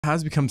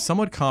has become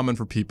somewhat common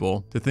for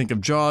people to think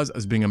of Jaws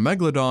as being a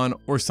Megalodon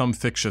or some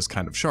fictitious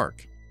kind of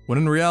shark, when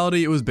in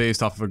reality it was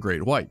based off of a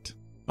great white,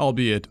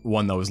 albeit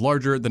one that was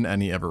larger than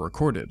any ever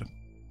recorded.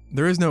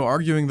 There is no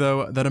arguing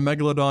though that a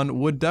Megalodon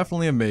would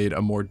definitely have made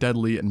a more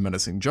deadly and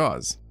menacing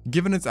Jaws,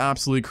 given its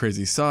absolutely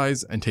crazy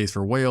size and taste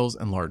for whales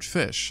and large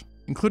fish,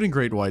 including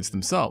great whites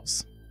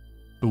themselves.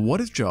 But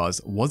what if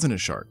Jaws wasn't a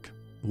shark?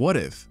 What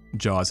if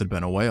Jaws had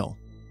been a whale?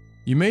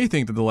 You may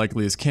think that the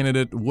likeliest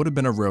candidate would have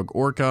been a rogue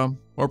orca,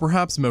 or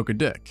perhaps Mocha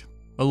Dick,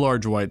 a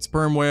large white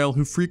sperm whale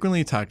who frequently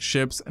attacked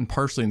ships and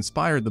partially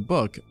inspired the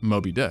book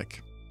Moby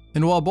Dick.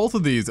 And while both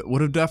of these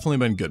would have definitely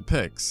been good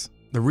picks,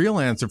 the real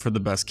answer for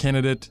the best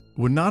candidate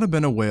would not have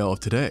been a whale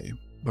of today,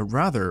 but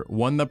rather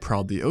one that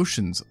prowled the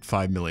oceans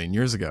 5 million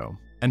years ago,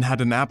 and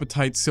had an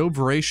appetite so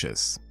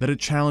voracious that it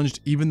challenged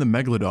even the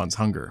Megalodon's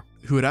hunger,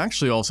 who it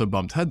actually also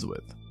bumped heads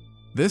with.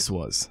 This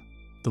was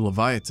the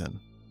Livyatan.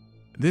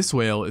 This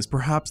whale is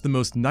perhaps the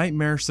most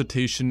nightmarish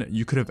cetacean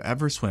you could have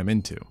ever swam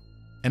into.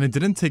 And it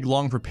didn't take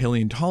long for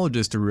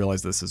paleontologists to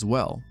realize this as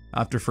well,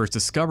 after first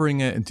discovering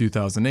it in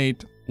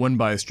 2008, when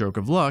by a stroke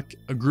of luck,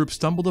 a group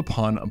stumbled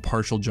upon a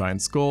partial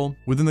giant skull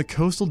within the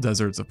coastal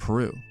deserts of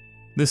Peru.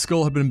 This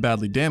skull had been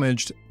badly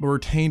damaged, but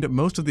retained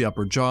most of the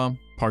upper jaw,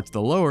 parts of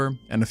the lower,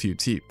 and a few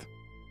teeth.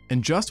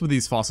 And just with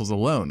these fossils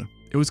alone,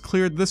 it was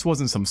clear that this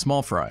wasn't some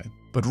small fry,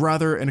 but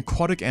rather an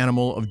aquatic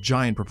animal of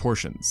giant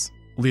proportions,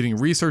 leading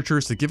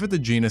researchers to give it the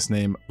genus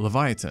name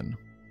Livyatan,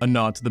 a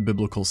nod to the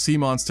biblical sea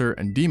monster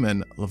and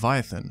demon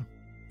Leviathan.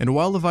 And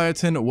while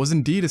Livyatan was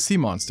indeed a sea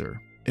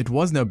monster, it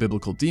was no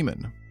biblical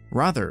demon,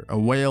 rather a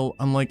whale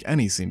unlike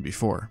any seen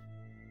before.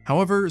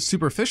 However,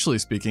 superficially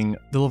speaking,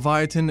 the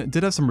Livyatan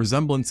did have some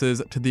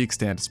resemblances to the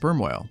extant sperm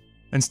whale,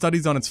 and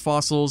studies on its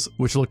fossils,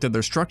 which looked at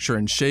their structure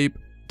and shape,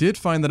 did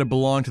find that it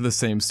belonged to the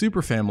same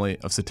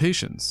superfamily of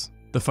cetaceans,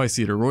 the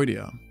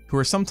Physeteroidea, who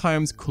are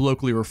sometimes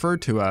colloquially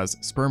referred to as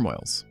sperm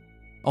whales.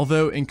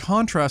 Although, in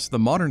contrast to the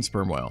modern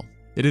sperm whale,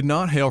 it did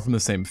not hail from the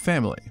same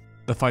family,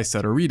 the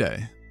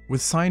Physeteridae, with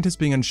scientists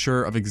being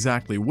unsure of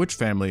exactly which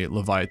family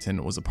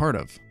Livyatan was a part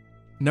of.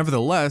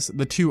 Nevertheless,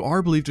 the two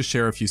are believed to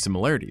share a few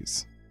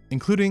similarities,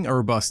 including a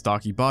robust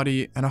stocky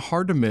body and a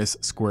hard-to-miss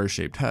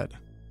square-shaped head.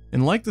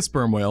 And like the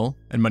sperm whale,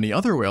 and many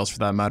other whales for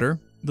that matter,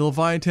 the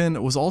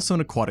Livyatan was also an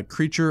aquatic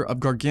creature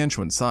of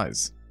gargantuan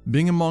size,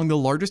 being among the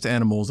largest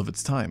animals of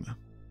its time.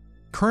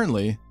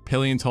 Currently,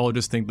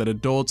 paleontologists think that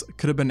adults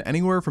could have been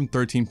anywhere from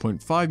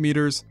 13.5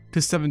 meters to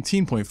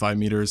 17.5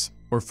 meters,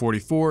 or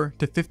 44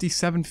 to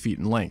 57 feet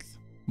in length,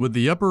 with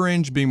the upper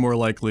range being more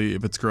likely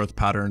if its growth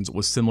patterns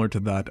was similar to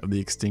that of the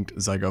extinct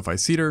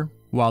Zygophyseter,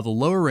 while the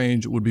lower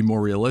range would be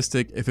more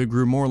realistic if it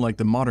grew more like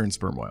the modern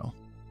sperm whale.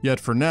 Yet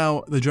for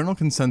now, the general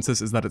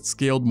consensus is that it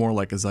scaled more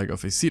like a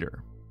Zygophyseter,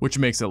 which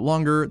makes it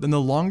longer than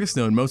the longest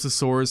known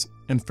mosasaurs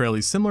and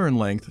fairly similar in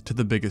length to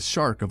the biggest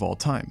shark of all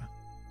time,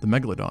 the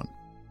Megalodon.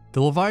 The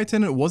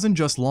Livyatan wasn't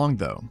just long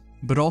though,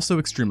 but also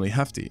extremely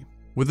hefty,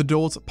 with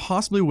adults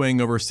possibly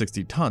weighing over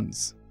 60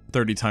 tons,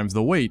 30 times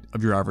the weight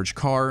of your average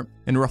car,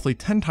 and roughly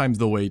 10 times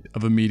the weight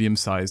of a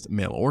medium-sized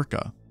male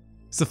orca.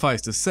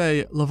 Suffice to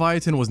say,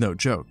 Livyatan was no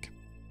joke.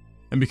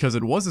 And because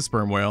it was a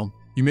sperm whale,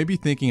 you may be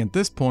thinking at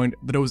this point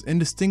that it was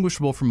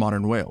indistinguishable from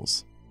modern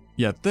whales.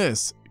 Yet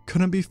this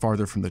couldn't be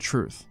farther from the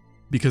truth,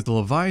 because the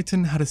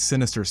Livyatan had a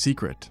sinister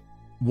secret,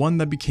 one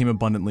that became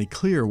abundantly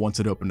clear once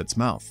it opened its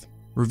mouth,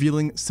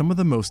 revealing some of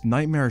the most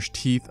nightmarish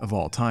teeth of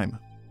all time.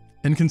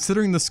 And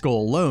considering the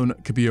skull alone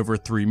could be over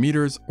 3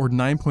 meters or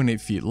 9.8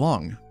 feet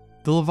long,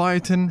 the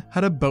Livyatan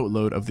had a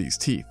boatload of these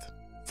teeth,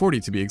 40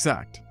 to be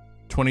exact,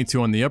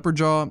 22 on the upper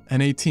jaw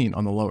and 18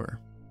 on the lower.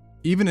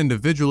 Even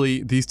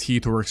individually, these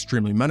teeth were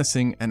extremely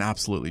menacing and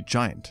absolutely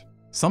giant,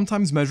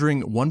 sometimes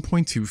measuring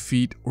 1.2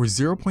 feet or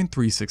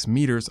 0.36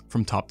 meters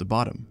from top to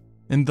bottom,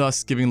 and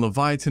thus giving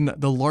Livyatan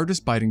the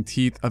largest biting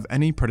teeth of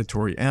any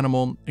predatory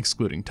animal,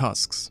 excluding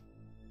tusks.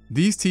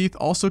 These teeth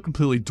also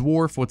completely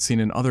dwarf what's seen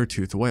in other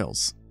toothed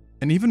whales,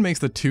 and even makes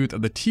the tooth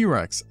of the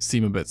T-Rex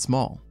seem a bit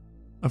small.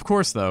 Of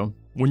course though,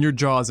 when your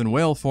jaw is in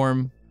whale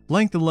form,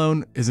 length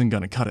alone isn't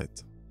gonna cut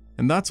it.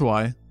 And that's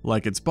why,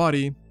 like its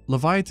body,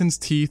 Livyatans'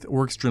 teeth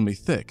were extremely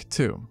thick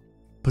too,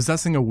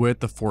 possessing a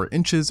width of 4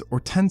 inches or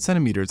 10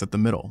 centimeters at the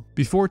middle,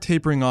 before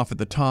tapering off at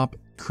the top,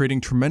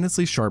 creating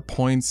tremendously sharp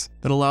points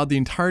that allowed the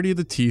entirety of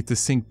the teeth to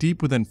sink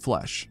deep within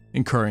flesh,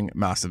 incurring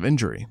massive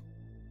injury.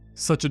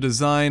 Such a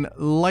design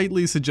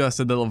lightly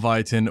suggested that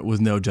Livyatan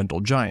was no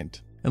gentle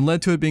giant, and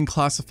led to it being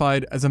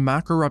classified as a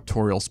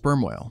macroraptorial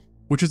sperm whale,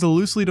 which is a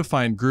loosely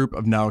defined group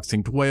of now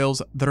extinct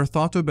whales that are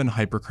thought to have been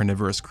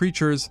hypercarnivorous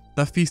creatures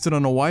that feasted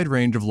on a wide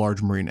range of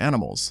large marine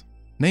animals,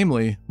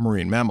 namely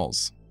marine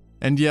mammals.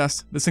 And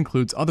yes, this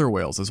includes other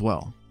whales as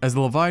well, as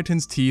the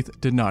Livyatans' teeth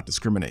did not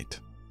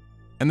discriminate.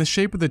 And the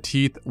shape of the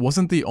teeth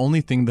wasn't the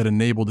only thing that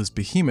enabled this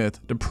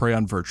behemoth to prey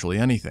on virtually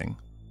anything,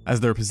 as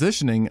their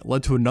positioning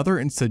led to another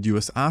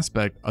insidious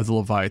aspect of the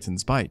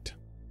Livyatans' bite,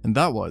 and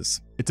that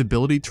was its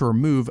ability to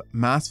remove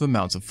massive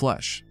amounts of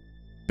flesh.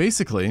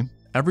 Basically,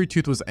 every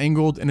tooth was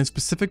angled in a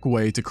specific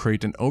way to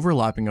create an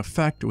overlapping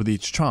effect with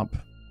each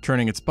chomp,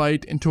 turning its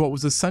bite into what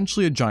was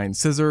essentially a giant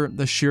scissor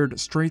that sheared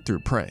straight through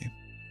prey.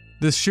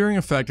 This shearing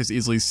effect is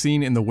easily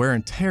seen in the wear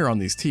and tear on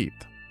these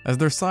teeth, as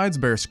their sides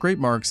bear scrape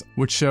marks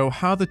which show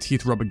how the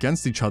teeth rub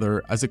against each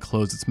other as it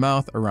closed its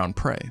mouth around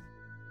prey.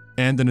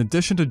 And in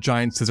addition to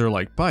giant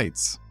scissor-like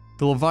bites,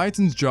 the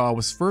Leviathan's jaw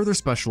was further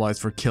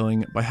specialized for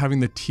killing by having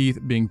the teeth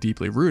being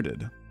deeply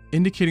rooted,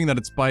 indicating that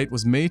its bite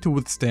was made to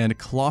withstand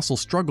colossal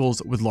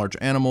struggles with large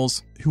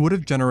animals who would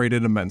have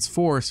generated immense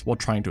force while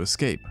trying to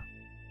escape.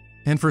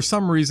 And for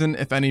some reason,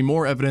 if any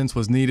more evidence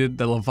was needed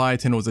that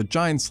Leviathan was a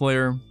giant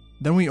slayer,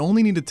 then we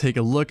only need to take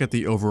a look at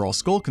the overall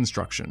skull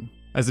construction,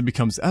 as it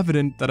becomes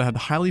evident that it had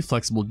highly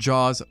flexible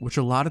jaws which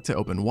allowed it to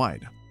open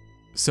wide.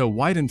 So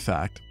wide in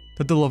fact,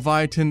 that the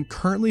Leviathan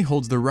currently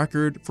holds the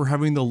record for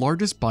having the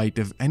largest bite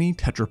of any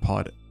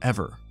tetrapod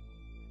ever.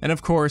 And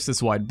of course,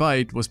 this wide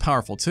bite was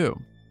powerful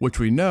too, which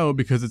we know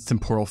because its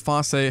temporal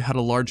fossae had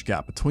a large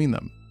gap between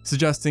them,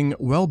 suggesting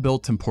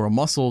well-built temporal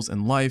muscles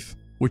in life,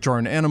 which are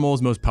an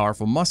animal's most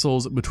powerful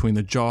muscles between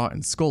the jaw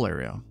and skull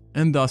area,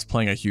 and thus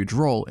playing a huge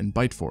role in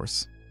bite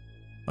force.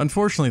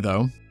 Unfortunately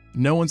though,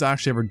 no one's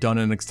actually ever done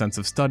an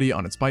extensive study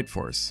on its bite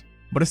force,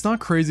 but it's not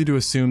crazy to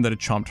assume that it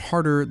chomped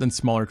harder than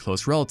smaller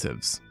close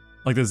relatives,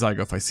 like the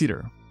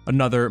Zygophyseter,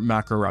 another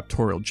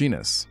macroraptorial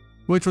genus,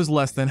 which was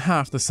less than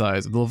half the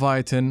size of the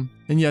Leviathan,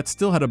 and yet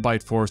still had a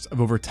bite force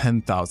of over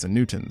 10,000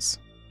 newtons.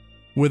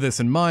 With this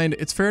in mind,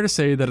 it's fair to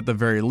say that at the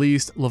very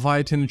least,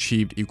 Leviathan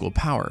achieved equal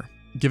power,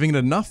 giving it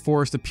enough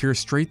force to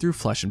pierce straight through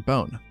flesh and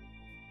bone.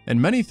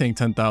 And many think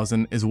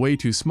 10,000 is way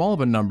too small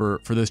of a number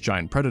for this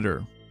giant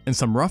predator, and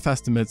some rough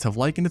estimates have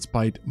likened its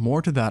bite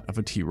more to that of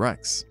a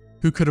T-Rex,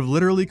 who could have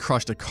literally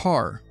crushed a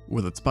car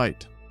with its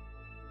bite.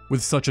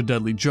 With such a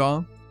deadly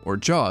jaw, or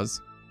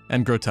jaws,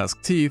 and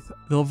grotesque teeth,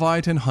 the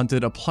Leviathan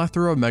hunted a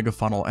plethora of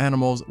megafaunal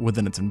animals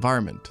within its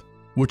environment,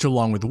 which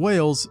along with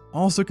whales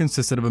also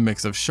consisted of a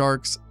mix of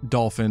sharks,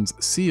 dolphins,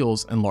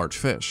 seals, and large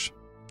fish,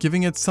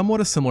 giving it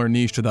somewhat a similar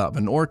niche to that of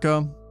an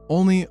orca,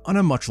 only on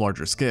a much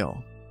larger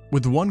scale,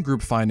 with one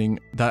group finding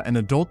that an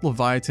adult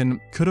Leviathan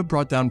could have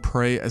brought down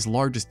prey as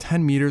large as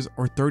 10 meters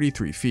or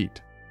 33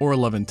 feet, or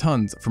 11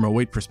 tons from a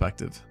weight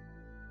perspective.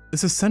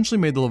 This essentially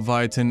made the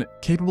Leviathan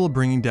capable of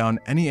bringing down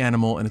any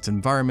animal in its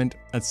environment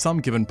at some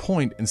given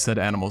point in said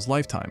animal's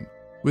lifetime,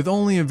 with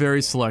only a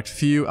very select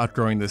few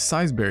outgrowing this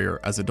size barrier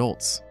as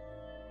adults.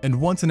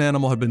 And once an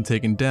animal had been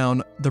taken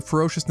down, the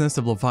ferociousness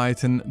of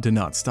Leviathan did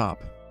not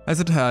stop, as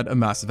it had a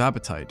massive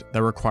appetite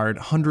that required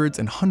hundreds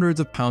and hundreds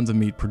of pounds of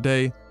meat per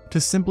day to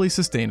simply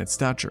sustain its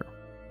stature.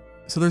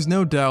 So there's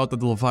no doubt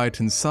that the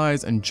Leviathan's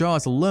size and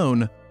jaws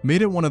alone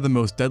made it one of the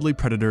most deadly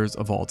predators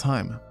of all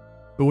time.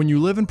 But when you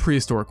live in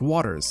prehistoric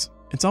waters,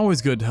 it's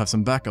always good to have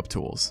some backup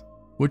tools,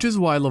 which is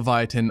why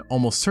Leviathan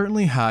almost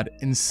certainly had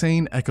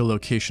insane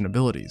echolocation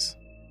abilities.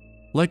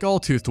 Like all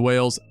toothed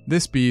whales,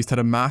 this beast had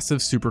a massive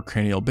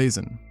supracranial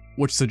basin,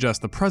 which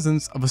suggests the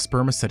presence of a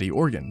spermaceti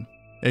organ,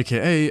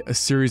 aka a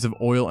series of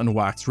oil and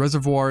wax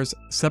reservoirs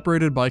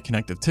separated by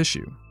connective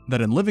tissue,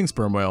 that in living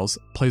sperm whales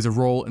plays a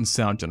role in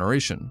sound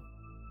generation.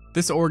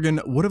 This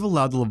organ would have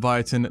allowed the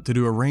Leviathan to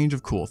do a range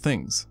of cool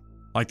things,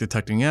 like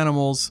detecting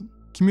animals,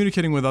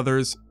 communicating with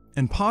others,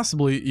 and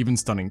possibly even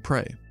stunning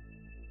prey.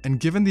 And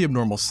given the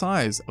abnormal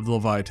size of the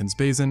Leviathan's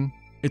basin,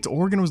 its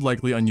organ was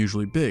likely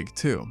unusually big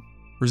too,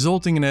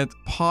 resulting in it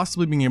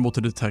possibly being able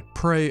to detect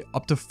prey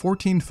up to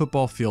 14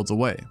 football fields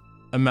away,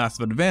 a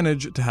massive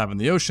advantage to have in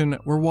the ocean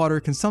where water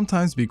can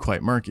sometimes be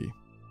quite murky.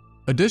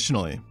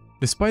 Additionally,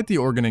 despite the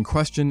organ in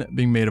question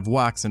being made of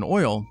wax and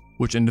oil,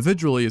 which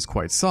individually is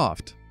quite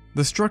soft,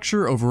 the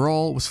structure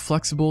overall was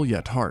flexible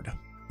yet hard,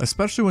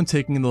 especially when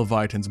taking the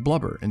Leviathan's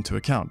blubber into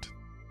account.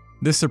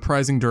 This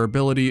surprising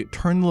durability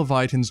turned the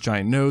Leviathan's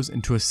giant nose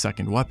into a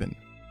second weapon,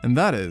 and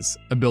that is,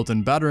 a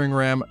built-in battering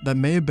ram that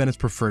may have been its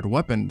preferred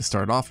weapon to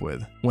start off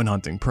with when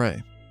hunting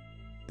prey.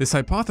 This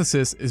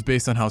hypothesis is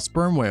based on how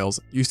sperm whales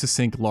used to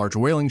sink large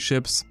whaling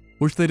ships,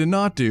 which they did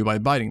not do by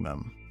biting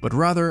them, but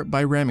rather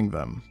by ramming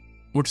them,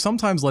 which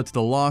sometimes led to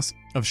the loss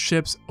of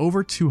ships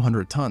over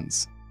 200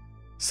 tons.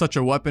 Such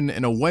a weapon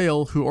in a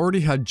whale who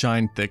already had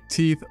giant thick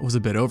teeth was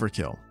a bit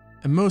overkill,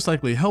 and most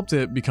likely helped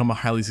it become a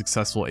highly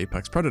successful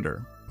apex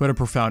predator, who had a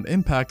profound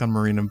impact on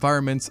marine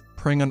environments,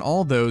 preying on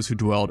all those who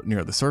dwelled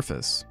near the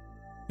surface.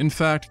 In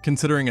fact,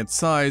 considering its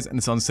size and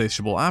its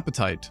insatiable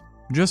appetite,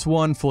 just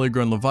one fully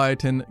grown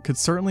Leviathan could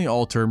certainly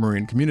alter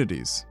marine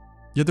communities.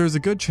 Yet there's a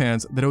good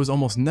chance that it was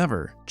almost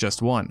never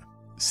just one,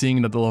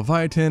 seeing that the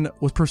Leviathan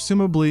was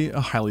presumably a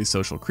highly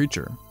social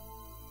creature.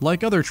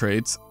 Like other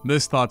traits,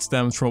 this thought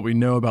stems from what we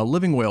know about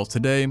living whales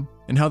today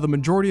and how the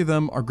majority of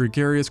them are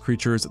gregarious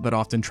creatures that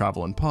often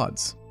travel in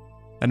pods.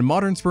 And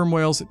modern sperm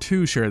whales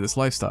too share this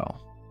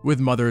lifestyle, with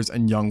mothers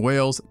and young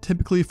whales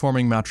typically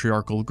forming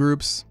matriarchal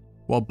groups,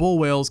 while bull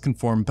whales can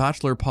form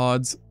bachelor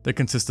pods that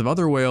consist of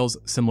other whales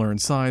similar in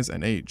size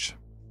and age.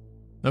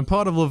 A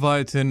pod of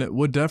Leviathan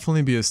would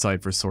definitely be a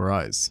sight for sore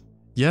eyes,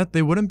 yet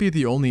they wouldn't be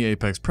the only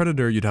apex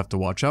predator you'd have to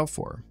watch out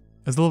for,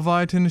 as the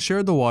Leviathan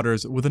shared the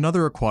waters with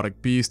another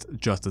aquatic beast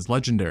just as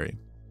legendary,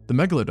 the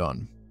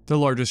Megalodon, the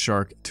largest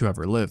shark to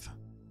ever live.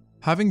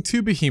 Having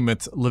two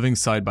behemoths living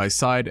side by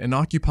side and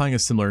occupying a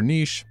similar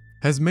niche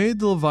has made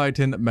the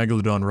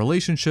Leviathan-Megalodon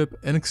relationship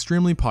an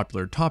extremely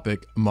popular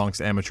topic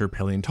amongst amateur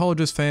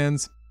paleontologist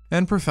fans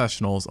and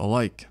professionals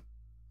alike.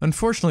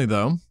 Unfortunately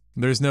though,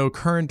 there's no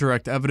current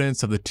direct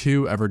evidence of the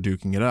two ever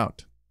duking it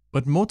out,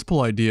 but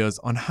multiple ideas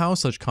on how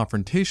such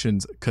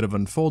confrontations could have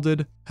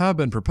unfolded have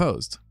been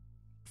proposed.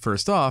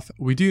 First off,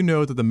 we do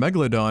know that the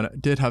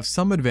Megalodon did have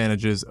some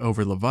advantages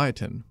over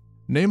Leviathan,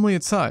 namely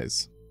its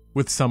size,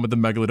 with some of the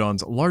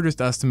Megalodon's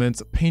largest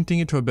estimates painting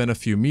it to have been a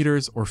few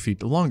meters or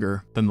feet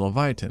longer than the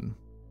Leviathan,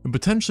 and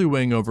potentially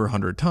weighing over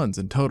 100 tons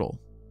in total.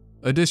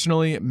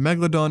 Additionally,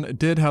 Megalodon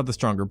did have the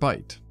stronger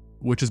bite,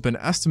 which has been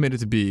estimated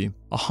to be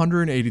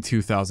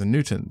 182,000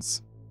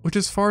 newtons, which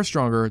is far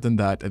stronger than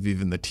that of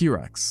even the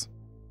T-Rex.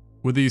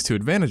 With these two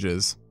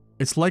advantages,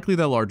 it's likely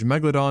that large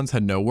Megalodons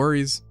had no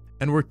worries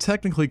and were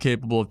technically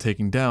capable of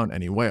taking down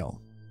any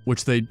whale,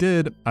 which they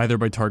did either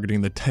by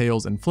targeting the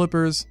tails and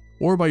flippers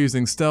or by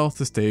using stealth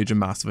to stage a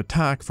massive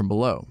attack from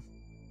below.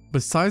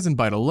 But size and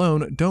bite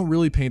alone don't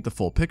really paint the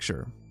full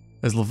picture,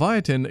 as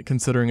Leviathan,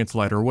 considering its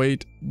lighter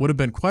weight, would have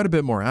been quite a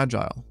bit more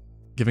agile,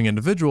 giving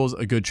individuals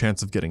a good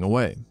chance of getting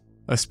away,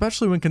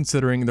 especially when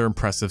considering their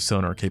impressive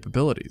sonar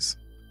capabilities.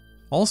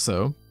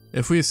 Also,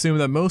 if we assume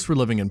that most were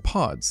living in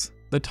pods,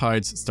 the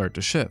tides start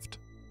to shift,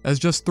 as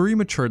just 3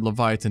 matured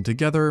Leviathan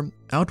together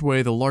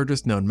outweigh the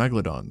largest known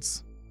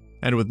Megalodons.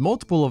 And with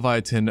multiple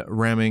Leviathan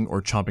ramming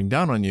or chomping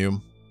down on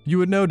you, you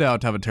would no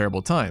doubt have a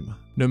terrible time,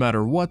 no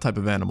matter what type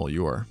of animal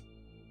you are.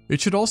 It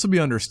should also be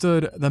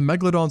understood that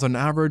Megalodons on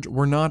average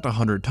were not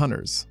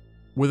 100-tonners,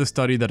 with a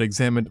study that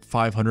examined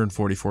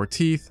 544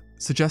 teeth,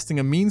 suggesting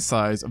a mean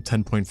size of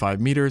 10.5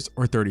 meters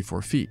or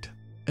 34 feet,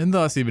 and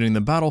thus evening the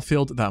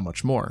battlefield that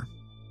much more.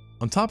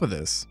 On top of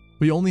this,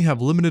 we only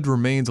have limited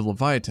remains of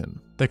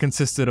Leviathan that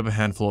consisted of a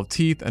handful of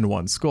teeth and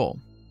 1 skull,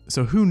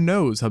 so who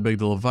knows how big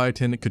the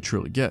Leviathan could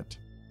truly get.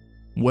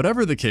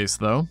 Whatever the case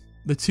though,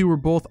 the two were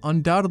both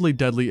undoubtedly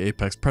deadly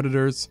apex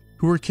predators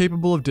who were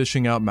capable of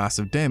dishing out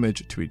massive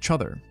damage to each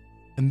other.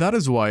 And that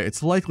is why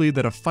it's likely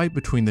that a fight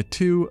between the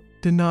two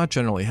did not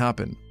generally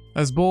happen,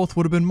 as both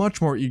would have been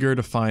much more eager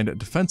to find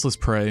defenseless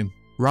prey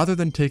rather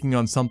than taking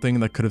on something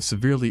that could have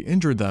severely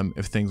injured them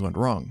if things went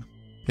wrong.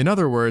 In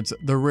other words,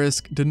 the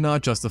risk did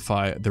not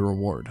justify the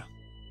reward.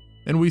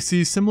 And we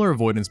see similar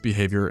avoidance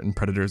behavior in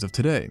predators of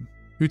today,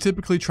 who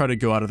typically try to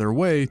go out of their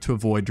way to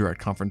avoid direct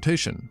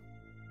confrontation.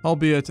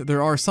 Albeit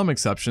there are some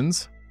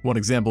exceptions, one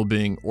example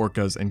being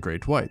orcas and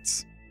great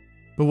whites.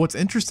 But what's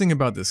interesting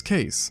about this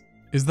case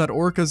is that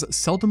orcas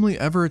seldomly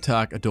ever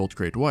attack adult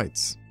great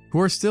whites, who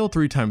are still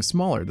 3 times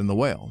smaller than the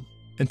whale,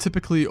 and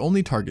typically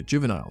only target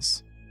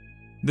juveniles.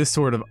 This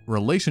sort of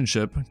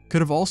relationship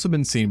could have also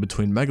been seen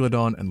between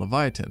Megalodon and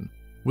Leviathan,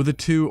 with the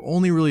two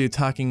only really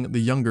attacking the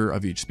younger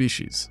of each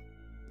species.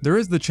 There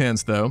is the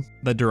chance, though,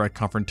 that direct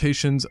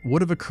confrontations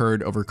would have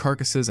occurred over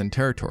carcasses and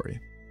territory,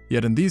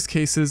 yet in these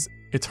cases,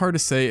 it's hard to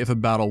say if a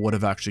battle would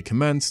have actually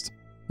commenced,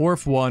 or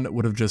if one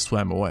would have just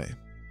swam away.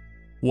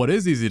 What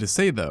is easy to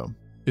say though,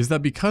 is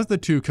that because the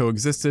two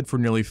coexisted for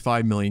nearly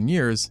 5 million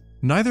years,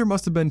 neither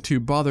must have been too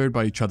bothered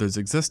by each other's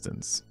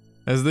existence,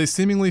 as they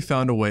seemingly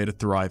found a way to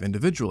thrive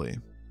individually,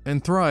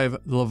 and thrive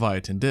the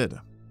Leviathan did.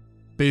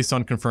 Based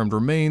on confirmed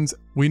remains,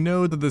 we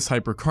know that this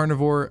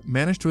hypercarnivore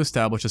managed to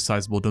establish a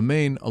sizable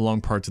domain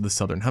along parts of the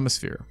southern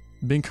hemisphere,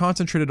 being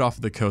concentrated off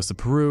of the coast of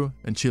Peru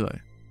and Chile.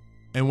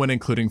 And when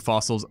including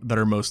fossils that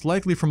are most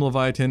likely from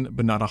Leviathan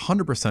but not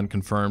 100%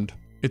 confirmed,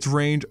 its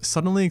range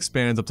suddenly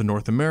expands up to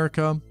North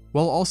America,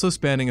 while also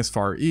spanning as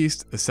far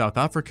east as South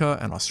Africa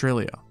and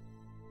Australia.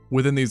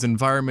 Within these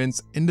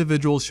environments,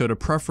 individuals showed a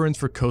preference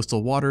for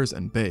coastal waters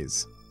and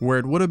bays, where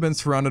it would have been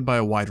surrounded by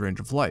a wide range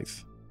of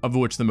life, of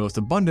which the most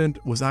abundant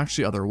was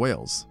actually other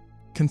whales,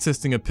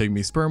 consisting of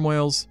pygmy sperm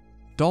whales,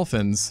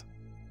 dolphins,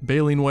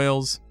 baleen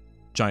whales,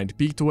 giant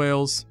beaked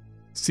whales,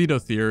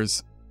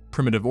 cedotheres,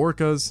 primitive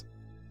orcas,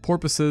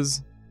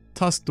 porpoises,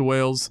 tusked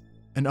whales,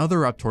 and other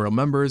raptorial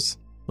members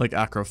like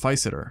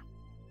Acrophyseter.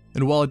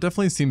 And while it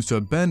definitely seems to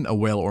have been a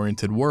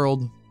whale-oriented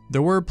world,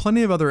 there were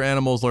plenty of other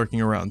animals lurking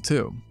around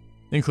too,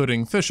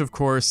 including fish of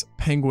course,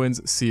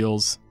 penguins,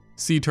 seals,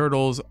 sea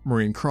turtles,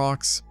 marine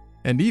crocs,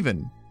 and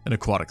even an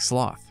aquatic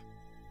sloth.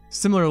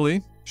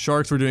 Similarly,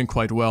 sharks were doing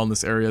quite well in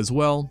this area as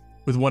well,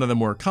 with one of the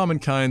more common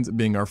kinds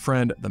being our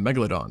friend the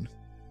Megalodon.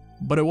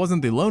 But it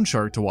wasn't the lone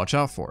shark to watch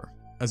out for,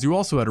 as you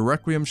also had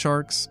requiem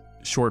sharks,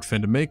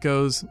 short-finned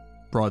makos,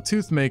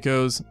 broad-toothed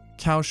makos,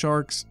 cow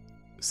sharks,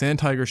 sand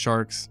tiger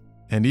sharks,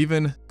 and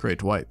even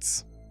great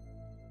whites.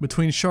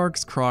 Between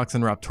sharks, crocs,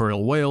 and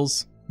raptorial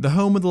whales, the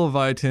home of the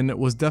Leviathan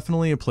was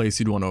definitely a place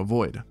you'd want to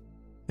avoid.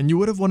 And you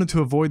would have wanted to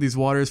avoid these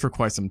waters for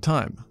quite some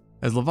time,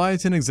 as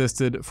Leviathan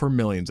existed for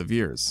millions of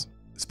years,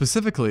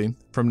 specifically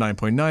from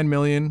 9.9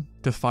 million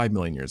to 5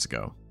 million years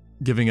ago,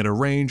 giving it a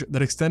range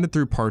that extended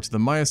through parts of the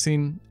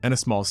Miocene and a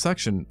small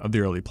section of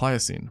the early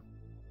Pliocene.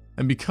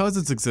 And because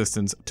its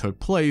existence took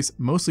place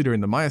mostly during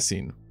the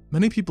Miocene,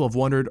 many people have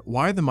wondered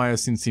why the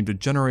Miocene seemed to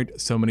generate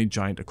so many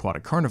giant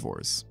aquatic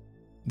carnivores.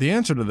 The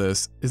answer to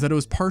this is that it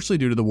was partially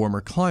due to the warmer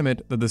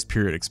climate that this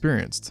period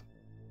experienced,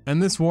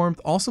 And this warmth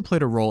also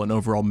played a role in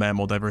overall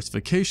mammal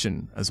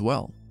diversification as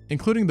well,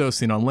 including those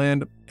seen on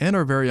land and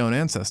our very own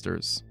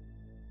ancestors.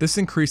 This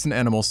increase in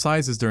animal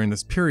sizes during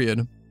this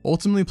period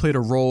ultimately played a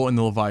role in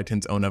the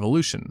Leviathan's own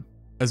evolution,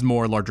 as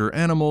more larger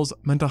animals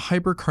meant a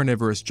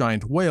hyper-carnivorous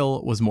giant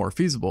whale was more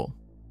feasible.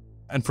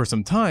 And for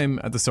some time,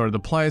 at the start of the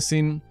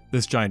Pliocene,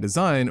 this giant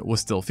design was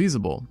still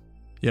feasible.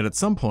 Yet at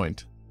some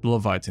point, the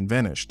Leviathan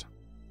vanished.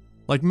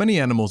 Like many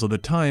animals of the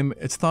time,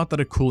 it's thought that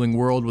a cooling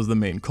world was the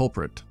main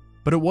culprit.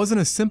 But it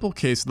wasn't a simple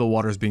case of the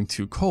waters being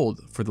too cold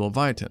for the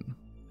Leviathan.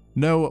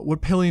 No,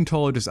 what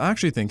paleontologists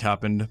actually think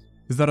happened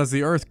is that as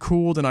the Earth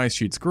cooled and ice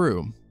sheets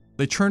grew,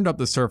 they churned up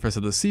the surface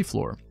of the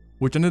seafloor,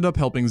 which ended up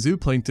helping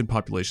zooplankton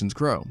populations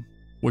grow,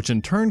 which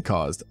in turn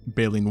caused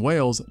baleen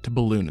whales to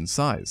balloon in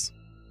size.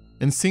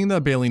 And seeing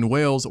that baleen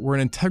whales were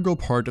an integral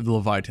part of the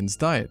Leviathan's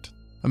diet,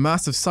 a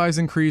massive size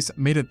increase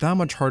made it that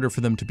much harder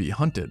for them to be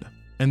hunted,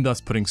 and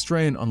thus putting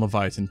strain on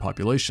Leviathan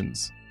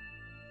populations.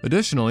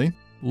 Additionally,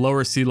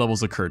 lower sea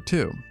levels occurred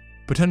too,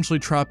 potentially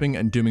trapping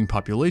and dooming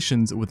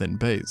populations within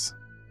bays.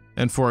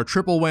 And for a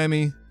triple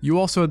whammy, you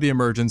also had the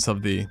emergence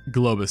of the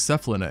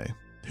Globicephalinae,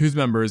 whose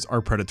members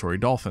are predatory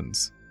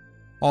dolphins.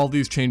 All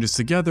these changes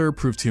together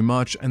proved too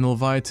much and the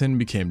Leviathan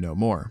became no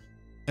more.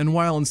 And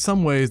while in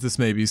some ways this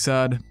may be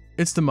sad,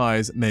 its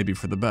demise may be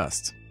for the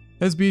best,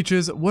 as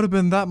beaches would have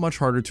been that much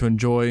harder to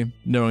enjoy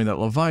knowing that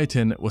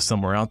Leviathan was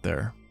somewhere out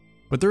there.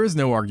 But there is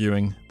no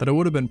arguing that it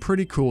would have been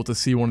pretty cool to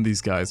see one of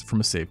these guys from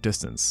a safe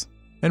distance,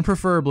 and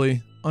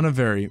preferably on a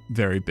very,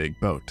 very big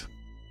boat.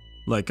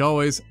 Like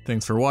always,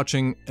 thanks for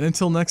watching, and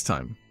until next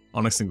time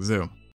on ExtinctZoo.